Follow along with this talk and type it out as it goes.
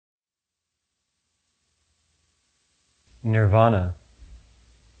Nirvana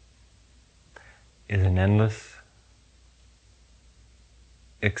is an endless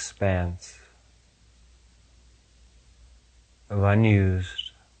expanse of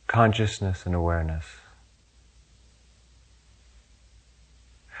unused consciousness and awareness.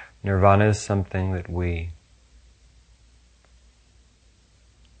 Nirvana is something that we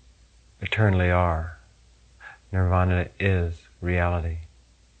eternally are. Nirvana is reality.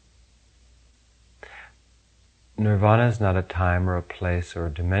 Nirvana is not a time or a place or a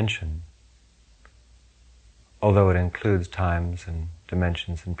dimension, although it includes times and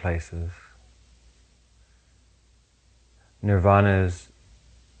dimensions and places. Nirvana is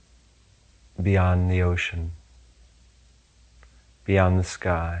beyond the ocean, beyond the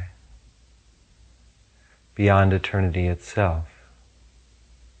sky, beyond eternity itself.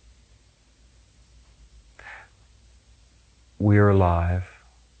 We are alive.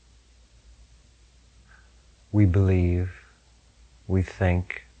 We believe, we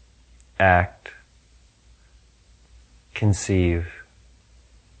think, act, conceive,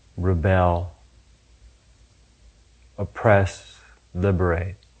 rebel, oppress,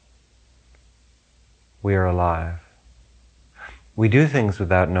 liberate. We are alive. We do things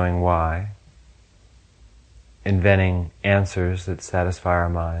without knowing why, inventing answers that satisfy our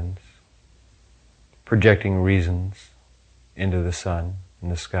minds, projecting reasons into the sun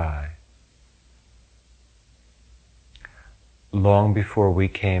and the sky. Long before we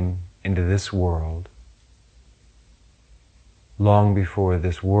came into this world, long before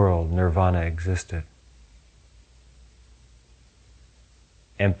this world, Nirvana existed.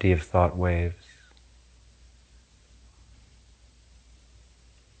 Empty of thought waves,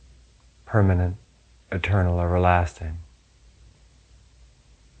 permanent, eternal, everlasting,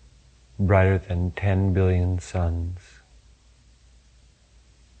 brighter than 10 billion suns,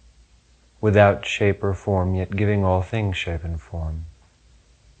 without shape or form, yet giving all things shape and form.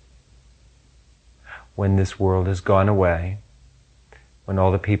 When this world has gone away, when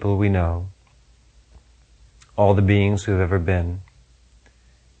all the people we know, all the beings who have ever been,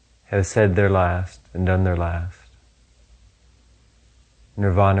 have said their last and done their last,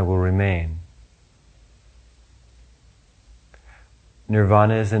 Nirvana will remain.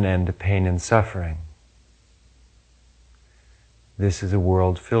 Nirvana is an end to pain and suffering. This is a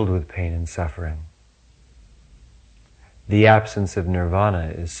world filled with pain and suffering. The absence of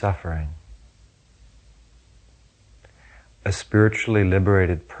nirvana is suffering. A spiritually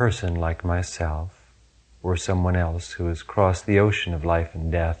liberated person like myself, or someone else who has crossed the ocean of life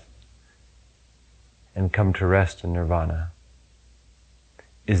and death and come to rest in nirvana,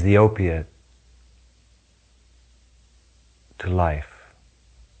 is the opiate to life.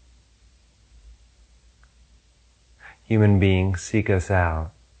 Human beings seek us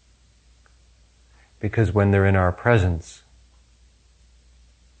out because when they're in our presence,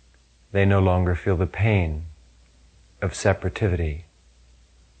 they no longer feel the pain of separativity.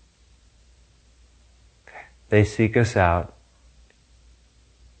 They seek us out,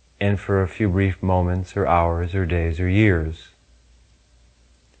 and for a few brief moments or hours or days or years,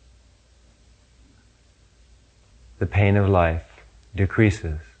 the pain of life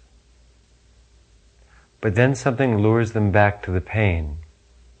decreases. But then something lures them back to the pain.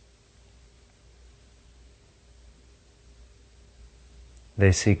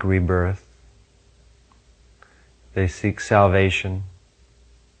 They seek rebirth. They seek salvation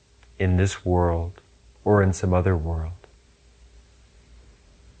in this world or in some other world.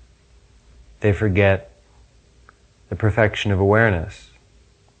 They forget the perfection of awareness,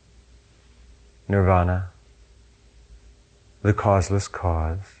 nirvana, the causeless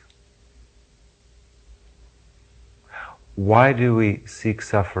cause. Why do we seek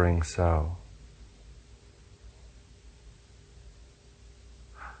suffering so?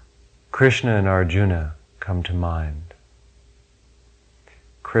 Krishna and Arjuna come to mind.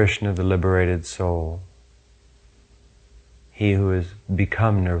 Krishna, the liberated soul, he who has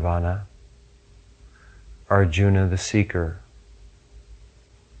become nirvana. Arjuna, the seeker,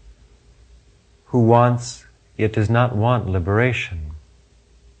 who wants yet does not want liberation.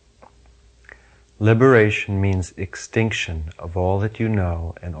 Liberation means extinction of all that you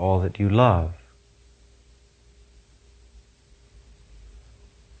know and all that you love.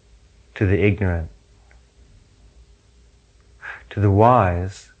 To the ignorant, to the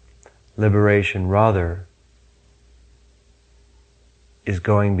wise, liberation rather is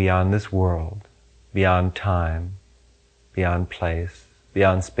going beyond this world, beyond time, beyond place,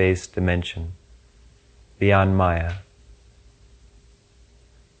 beyond space, dimension, beyond Maya,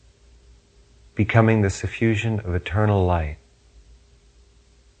 becoming the suffusion of eternal light.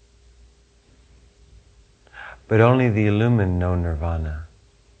 But only the illumined know nirvana.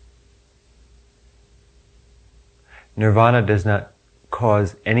 Nirvana does not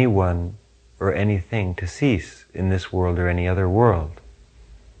cause anyone or anything to cease in this world or any other world.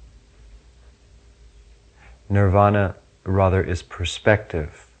 Nirvana rather is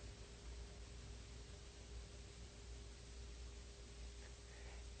perspective.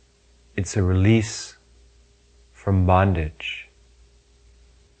 It's a release from bondage.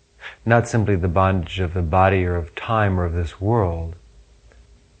 Not simply the bondage of the body or of time or of this world,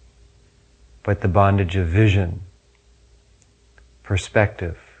 but the bondage of vision,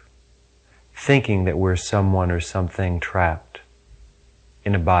 perspective, thinking that we're someone or something trapped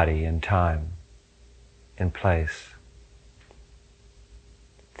in a body, in time, in place.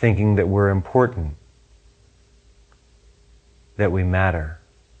 Thinking that we're important, that we matter,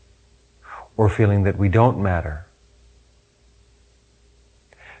 or feeling that we don't matter.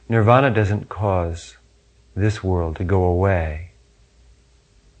 Nirvana doesn't cause this world to go away,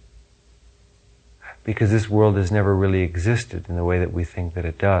 because this world has never really existed in the way that we think that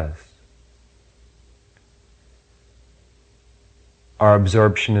it does. Our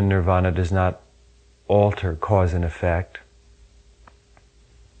absorption in nirvana does not alter cause and effect.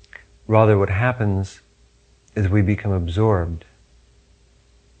 Rather, what happens is we become absorbed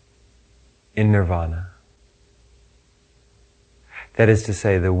in nirvana. That is to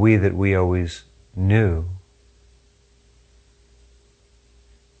say, the we that we always knew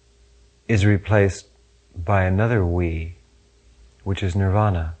is replaced by another we, which is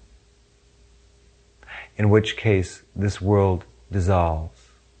nirvana. In which case, this world dissolves,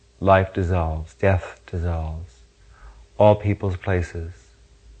 life dissolves, death dissolves, all people's places,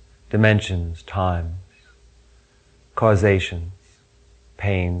 dimensions, times, causations,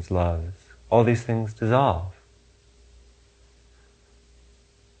 pains, loves, all these things dissolve.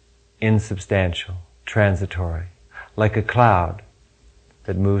 Insubstantial, transitory, like a cloud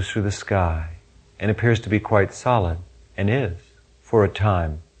that moves through the sky and appears to be quite solid, and is, for a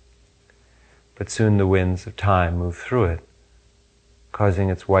time. But soon the winds of time move through it,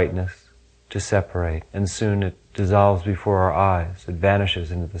 causing its whiteness to separate, and soon it dissolves before our eyes, it vanishes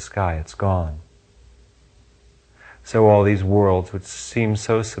into the sky, it's gone. So all these worlds which seem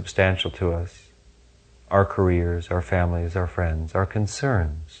so substantial to us, our careers, our families, our friends, our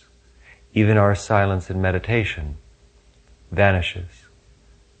concerns, even our silence and meditation, vanishes,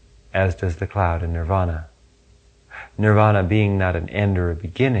 as does the cloud in nirvana. Nirvana being not an end or a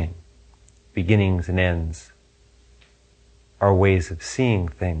beginning, beginnings and ends are ways of seeing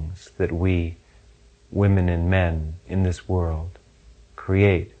things that we, women and men in this world,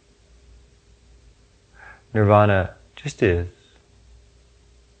 create. Nirvana just is.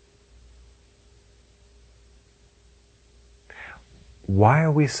 Why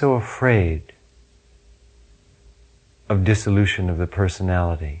are we so afraid of dissolution of the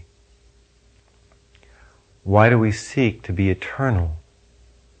personality? Why do we seek to be eternal,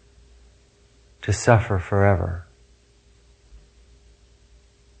 to suffer forever?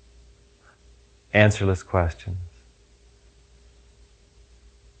 Answerless questions.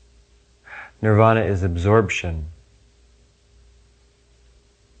 Nirvana is absorption.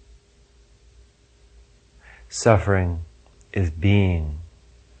 Suffering is being.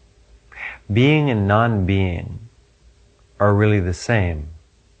 Being and non-being are really the same,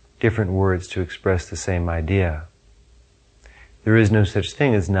 different words to express the same idea. There is no such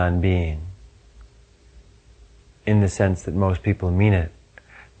thing as non-being, in the sense that most people mean it.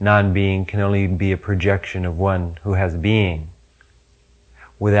 Non-being can only be a projection of one who has being.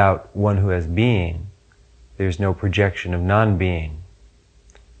 Without one who has being, there's no projection of non-being.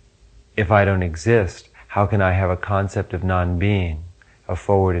 If I don't exist, how can I have a concept of non-being, of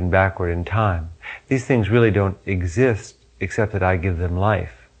forward and backward in time? These things really don't exist except that I give them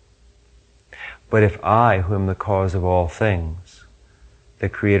life. But if I, who am the cause of all things, the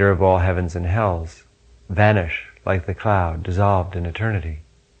creator of all heavens and hells, vanish like the cloud, dissolved in eternity,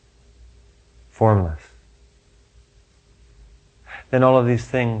 formless, then all of these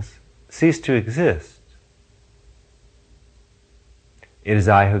things cease to exist. It is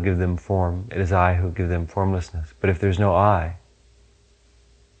I who give them form, it is I who give them formlessness. But if there's no I,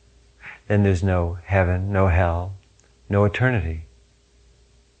 then there's no heaven, no hell, no eternity.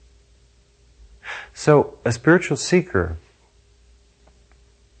 So a spiritual seeker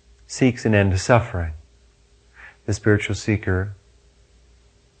seeks an end to suffering. The spiritual seeker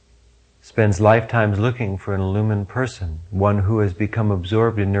spends lifetimes looking for an illumined person, one who has become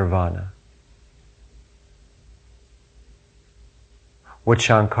absorbed in nirvana. What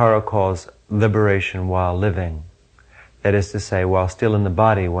Shankara calls liberation while living. That is to say, while still in the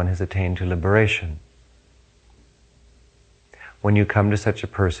body, one has attained to liberation. When you come to such a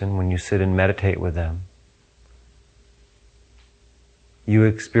person, when you sit and meditate with them, you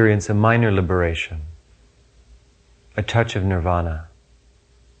experience a minor liberation, a touch of nirvana,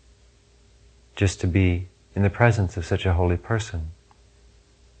 just to be in the presence of such a holy person.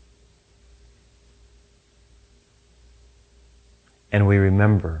 And we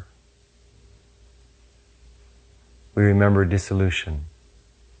remember dissolution.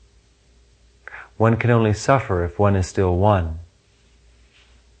 One can only suffer if one is still one.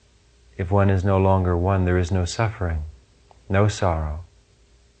 If one is no longer one, there is no suffering, no sorrow.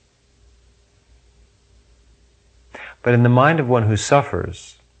 But in the mind of one who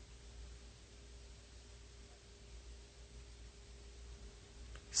suffers,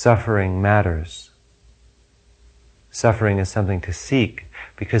 suffering matters. Suffering is something to seek,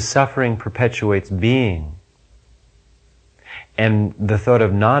 because suffering perpetuates being. And the thought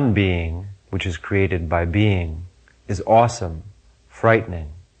of non-being, which is created by being, is awesome,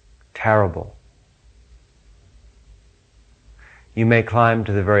 frightening, terrible. You may climb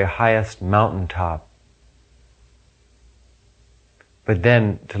to the very highest mountaintop, but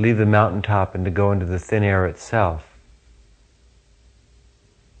then to leave the mountaintop and to go into the thin air itself,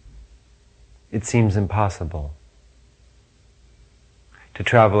 it seems impossible. To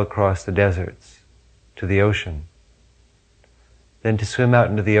travel across the deserts to the ocean, then to swim out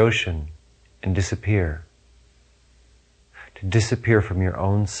into the ocean and disappear. To disappear from your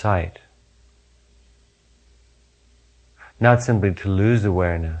own sight. Not simply to lose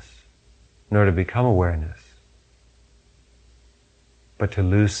awareness, nor to become awareness, but to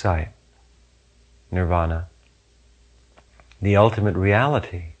lose sight, nirvana, the ultimate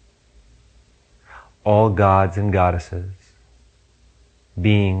reality. All gods and goddesses,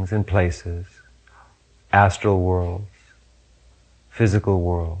 beings and places, astral worlds, physical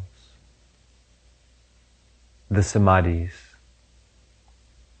worlds, the samadhis,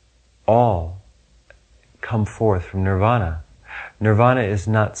 all come forth from nirvana. Nirvana is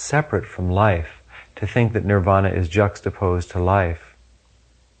not separate from life. To think that nirvana is juxtaposed to life,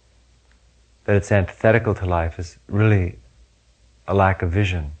 that it's antithetical to life, is really a lack of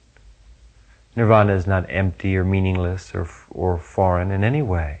vision. Nirvana is not empty or meaningless or foreign in any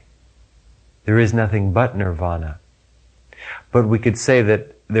way. There is nothing but nirvana. But we could say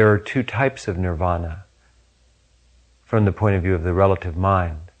that there are two types of nirvana from the point of view of the relative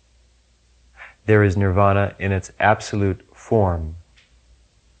mind. There is nirvana in its absolute form.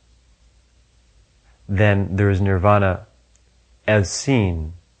 Then there is nirvana as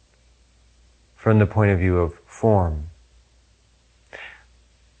seen from the point of view of form.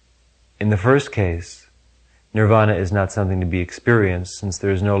 In the first case, nirvana is not something to be experienced, since there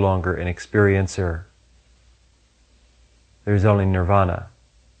is no longer an experiencer. There is only nirvana,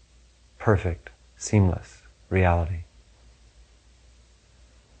 perfect, seamless reality.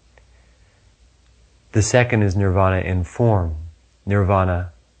 The second is nirvana in form,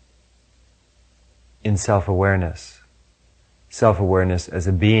 nirvana in self-awareness. Self-awareness as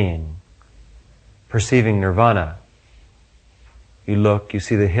a being, perceiving nirvana. You look, you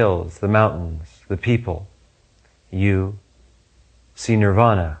see the hills, the mountains, the people. You see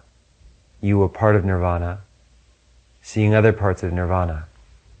nirvana. You are part of nirvana, seeing other parts of nirvana.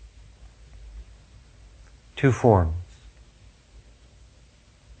 Two forms.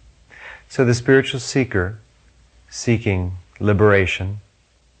 So the spiritual seeker, seeking liberation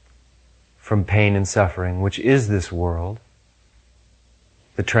from pain and suffering, which is this world,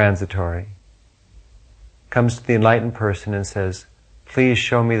 the transitory, comes to the enlightened person and says, "Please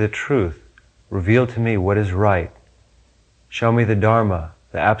show me the truth. Reveal to me what is right. Show me the Dharma,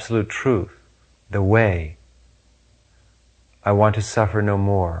 the absolute truth, the way. I want to suffer no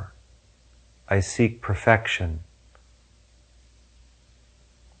more. I seek perfection."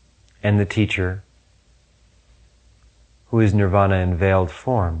 And the teacher, who is nirvana in veiled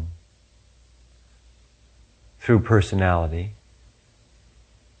form, through personality,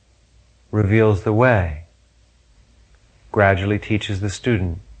 reveals the way, gradually teaches the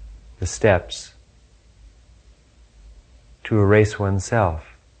student the steps to erase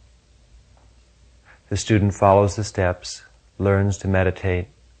oneself. The student follows the steps, learns to meditate,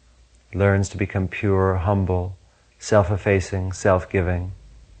 learns to become pure, humble, self-effacing, self-giving.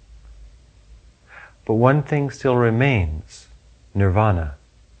 But one thing still remains, nirvana,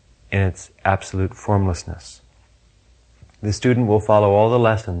 in its absolute formlessness. The student will follow all the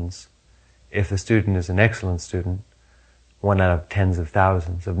lessons, if the student is an excellent student, 1 out of tens of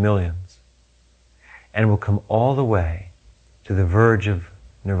thousands of millions, and will come all the way to the verge of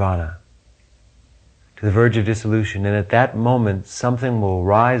nirvana, to the verge of dissolution, and at that moment something will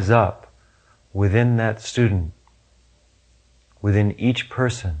rise up within that student, within each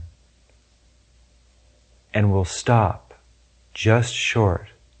person and will stop just short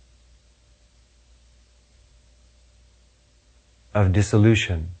of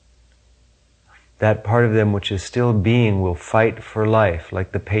dissolution. That part of them which is still being will fight for life,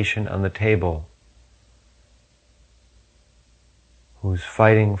 like the patient on the table who's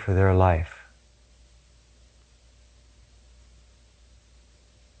fighting for their life.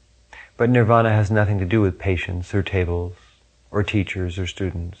 But nirvana has nothing to do with patients or tables or teachers or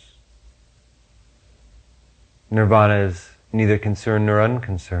students. Nirvana is neither concerned nor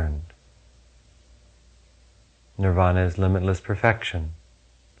unconcerned. Nirvana is limitless perfection.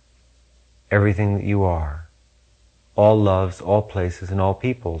 Everything that you are, all loves, all places, and all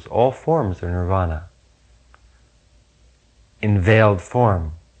peoples, all forms are nirvana. In veiled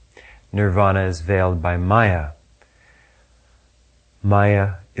form, nirvana is veiled by maya.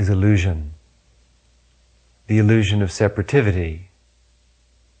 Maya is illusion. The illusion of separativity,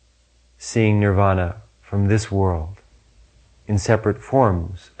 seeing nirvana from this world in separate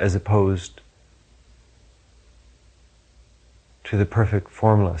forms as opposed to the perfect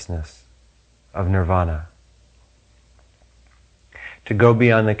formlessness of nirvana. To go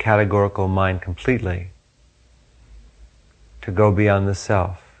beyond the categorical mind completely, to go beyond the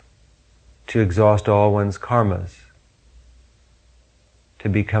self, to exhaust all one's karmas, to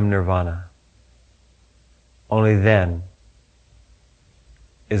become nirvana. Only then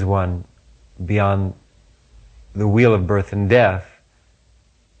is one beyond the wheel of birth and death,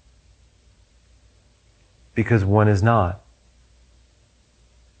 because one is not.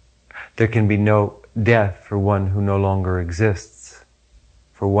 There can be no death for one who no longer exists,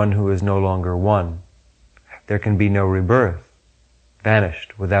 for one who is no longer one. There can be no rebirth,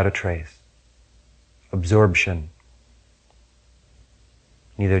 vanished without a trace. Absorption.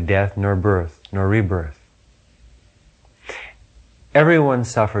 Neither death nor birth nor rebirth. Everyone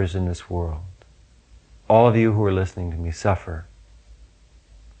suffers in this world. All of you who are listening to me suffer.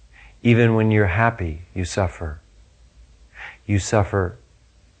 Even when you're happy, you suffer. You suffer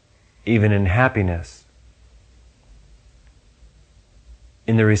even in happiness,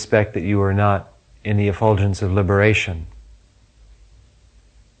 in the respect that you are not in the effulgence of liberation.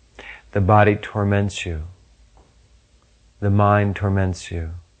 The body torments you. The mind torments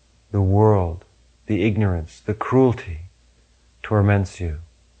you. The world, the ignorance, the cruelty torments you.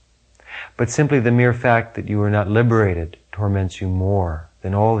 But simply the mere fact that you are not liberated torments you more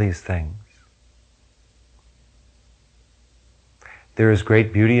than all these things. There is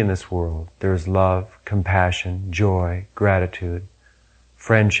great beauty in this world. There is love, compassion, joy, gratitude,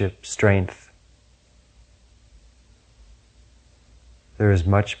 friendship, strength. There is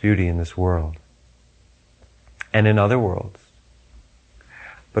much beauty in this world and in other worlds.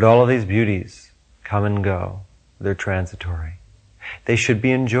 But all of these beauties come and go. They're transitory. They should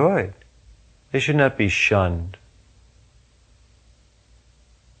be enjoyed. They should not be shunned.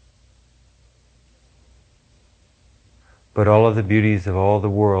 But all of the beauties of all the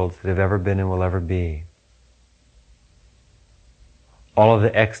worlds that have ever been and will ever be, all of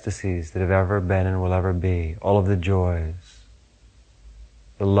the ecstasies that have ever been and will ever be, all of the joys,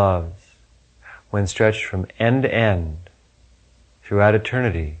 the loves, when stretched from end to end throughout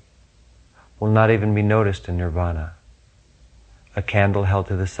eternity, will not even be noticed in nirvana. A candle held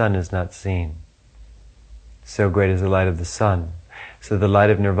to the sun is not seen. So great is the light of the sun. So the light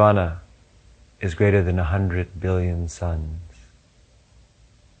of nirvana is greater than 100 billion suns.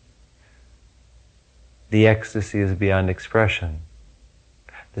 The ecstasy is beyond expression.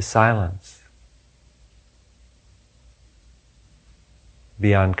 The silence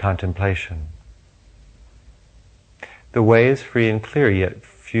beyond contemplation. The way is free and clear, yet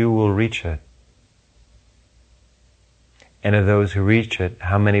few will reach it. And of those who reach it,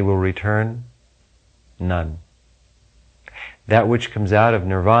 how many will return? None. That which comes out of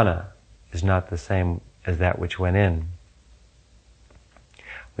nirvana is not the same as that which went in.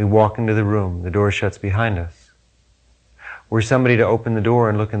 We walk into the room, the door shuts behind us. Were somebody to open the door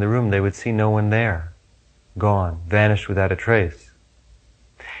and look in the room, they would see no one there. Gone, vanished without a trace.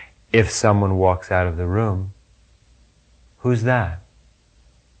 If someone walks out of the room, who's that?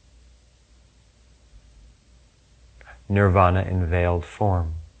 Nirvana in veiled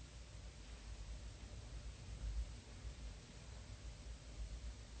form.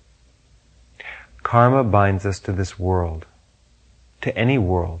 Karma binds us to this world, to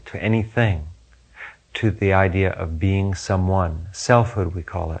anything, to the idea of being someone. Selfhood, we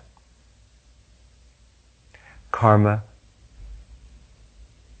call it. Karma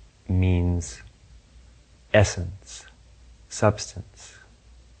means essence, substance.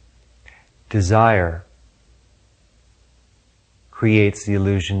 Desire creates the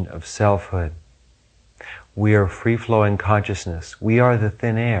illusion of selfhood. We are free-flowing consciousness. We are the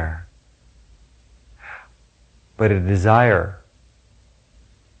thin air. But a desire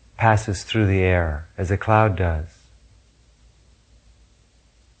passes through the air as a cloud does.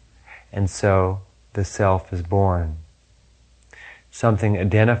 And so the self is born. Something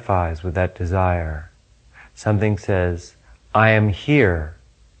identifies with that desire. Something says, I am here,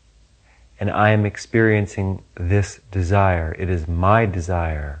 and I am experiencing this desire. It is my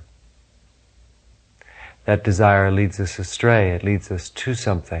desire. That desire leads us astray. It leads us to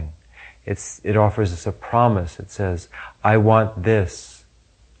something. It offers us a promise. It says, I want this.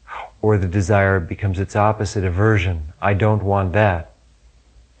 Or the desire becomes its opposite, aversion. I don't want that.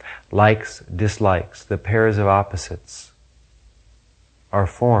 Likes, dislikes, the pairs of opposites are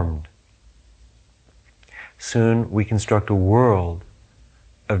formed. Soon we construct a world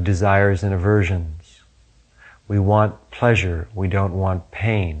of desires and aversions. We want pleasure, we don't want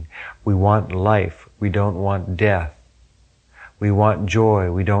pain. We want life, we don't want death. We want joy,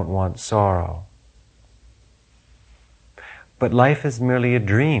 we don't want sorrow. But life is merely a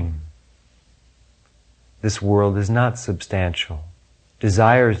dream. This world is not substantial.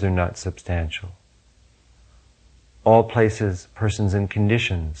 Desires are not substantial. All places, persons, and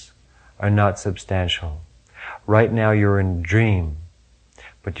conditions are not substantial. Right now you're in a dream,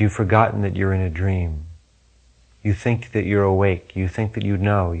 but you've forgotten that you're in a dream. You think that you're awake. You think that you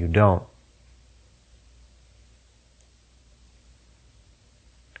know. You don't.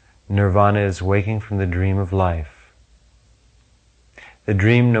 Nirvana is waking from the dream of life. The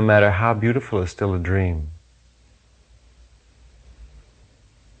dream, no matter how beautiful, is still a dream.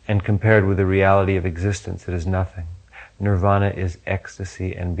 And compared with the reality of existence, it is nothing. Nirvana is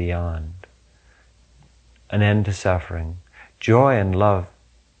ecstasy and beyond. An end to suffering, joy and love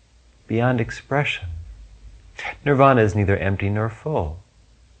beyond expression. Nirvana is neither empty nor full.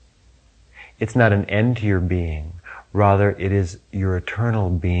 It's not an end to your being, rather it is your eternal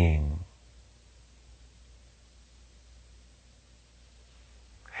being.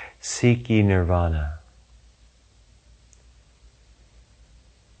 Seek ye nirvana.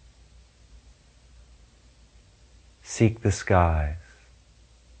 Seek the skies.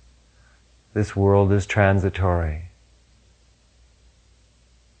 This world is transitory.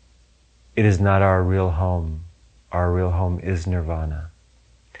 It is not our real home. Our real home is nirvana.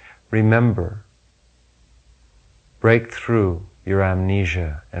 Remember. Break through your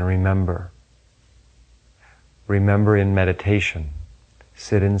amnesia and remember. Remember in meditation.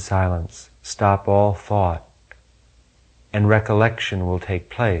 Sit in silence. Stop all thought. And recollection will take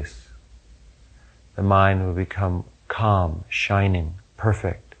place. The mind will become calm, shining,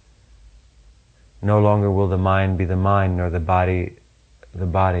 perfect. No longer will the mind be the mind, nor the body the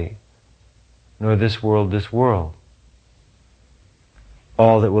body, nor this world this world.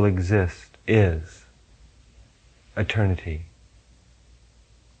 All that will exist is eternity.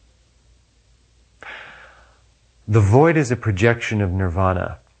 The void is a projection of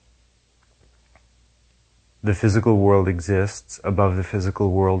nirvana. The physical world exists. Above the physical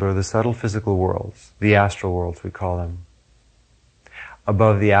world are the subtle physical worlds, the astral worlds we call them.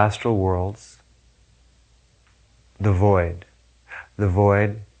 Above the astral worlds, the void. The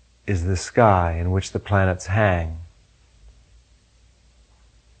void is the sky in which the planets hang.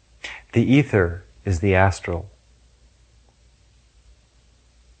 The ether is the astral.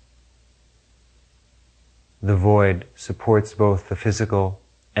 The void supports both the physical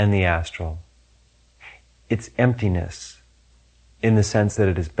and the astral. It's emptiness in the sense that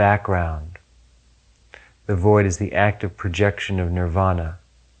it is background. The void is the active projection of nirvana.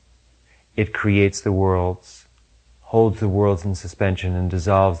 It creates the worlds, holds the worlds in suspension, and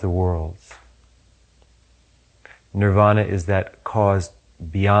dissolves the worlds. Nirvana is that cause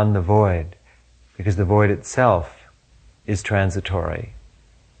beyond the void, because the void itself is transitory.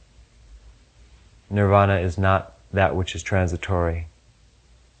 Nirvana is not that which is transitory.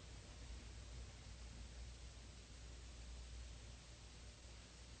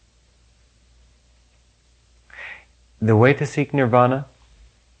 The way to seek nirvana?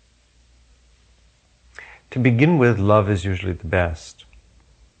 To begin with, love is usually the best.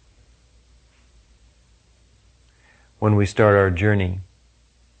 When we start our journey,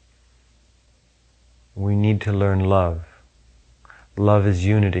 we need to learn love. Love is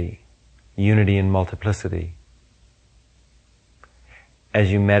unity, unity in multiplicity.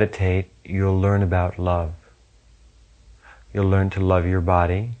 As you meditate, you'll learn about love. You'll learn to love your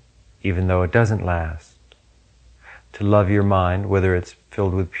body, even though it doesn't last. To love your mind, whether it's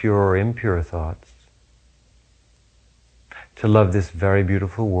filled with pure or impure thoughts. To love this very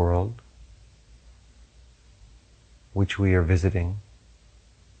beautiful world. which we are visiting,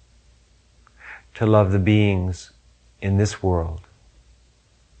 to love the beings in this world,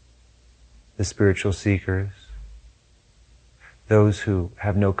 the spiritual seekers, those who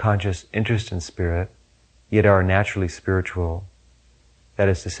have no conscious interest in spirit, yet are naturally spiritual. That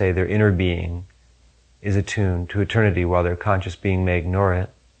is to say, their inner being is attuned to eternity while their conscious being may ignore it.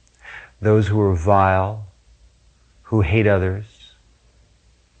 Those who are vile, who hate others,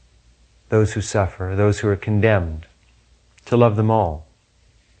 those who suffer, those who are condemned, to love them all.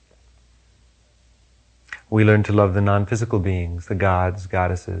 We learn to love the non-physical beings, the gods,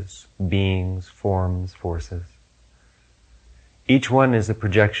 goddesses, beings, forms, forces. Each one is a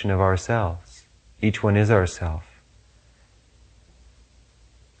projection of ourselves. Each one is ourself.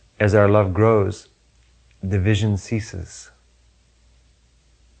 As our love grows, division ceases.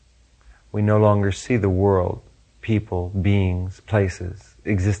 We no longer see the world, people, beings, places,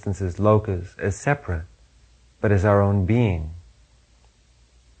 existences, lokas as separate, but as our own being.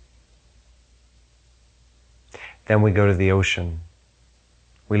 Then we go to the ocean.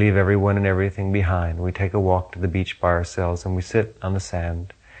 We leave everyone and everything behind. We take a walk to the beach by ourselves and we sit on the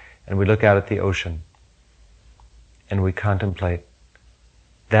sand and we look out at the ocean and we contemplate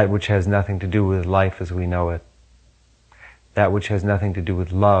that which has nothing to do with life as we know it, that which has nothing to do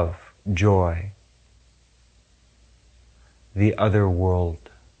with love, joy, the other world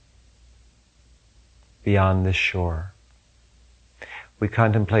beyond this shore. We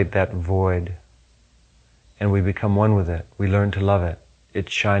contemplate that void and we become one with it. We learn to love it.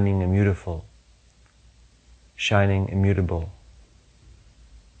 It's shining and beautiful, shining immutable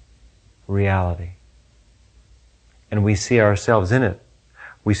reality. And we see ourselves in it.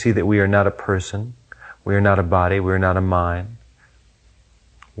 We see that we are not a person, we are not a body, we are not a mind.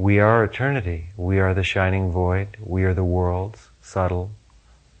 We are eternity. We are the shining void. We are the worlds, subtle,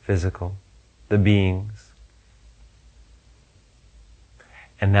 physical, the beings.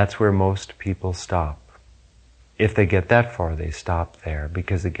 And that's where most people stop. If they get that far, they stop there,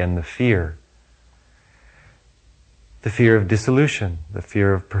 because again, the fear of dissolution, the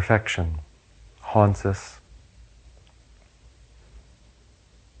fear of perfection haunts us.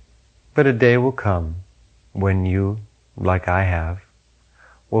 But a day will come when you, like I have,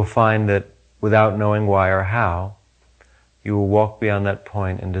 will find that without knowing why or how, you will walk beyond that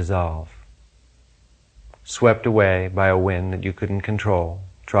point and dissolve, swept away by a wind that you couldn't control,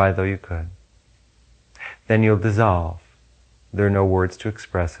 try though you could. Then you'll dissolve. There are no words to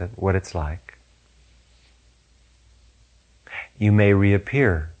express it, what it's like. You may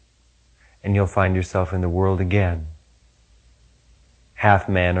reappear, and you'll find yourself in the world again, half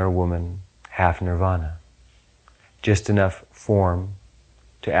man or woman, half nirvana, just enough form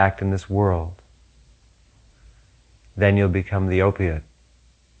to act in this world. Then you'll become the opiate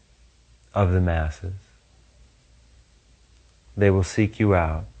of the masses. They will seek you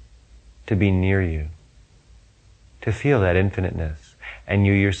out to be near you, to feel that infiniteness, and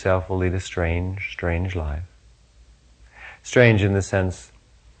you yourself will lead a strange, strange life. Strange in the sense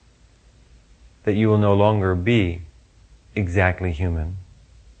that you will no longer be exactly human.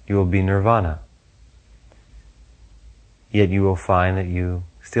 You will be nirvana. Yet you will find that you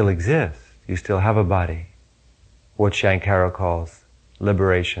still exist. You still have a body. What Shankara calls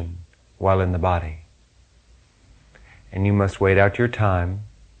liberation while in the body. And you must wait out your time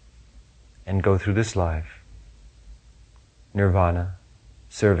and go through this life, nirvana,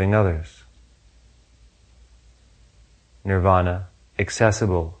 serving others. Nirvana,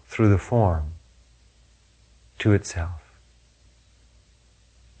 accessible through the form to itself,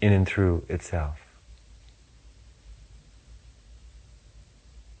 in and through itself.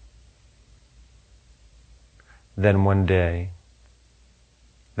 Then one day,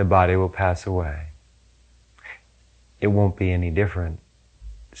 the body will pass away. It won't be any different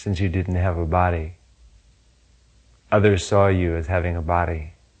since you didn't have a body. Others saw you as having a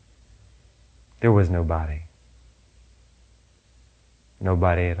body. There was no body. No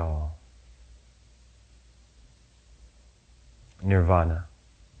body at all. Nirvana.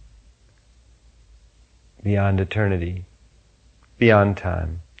 Beyond eternity, beyond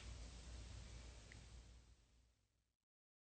time.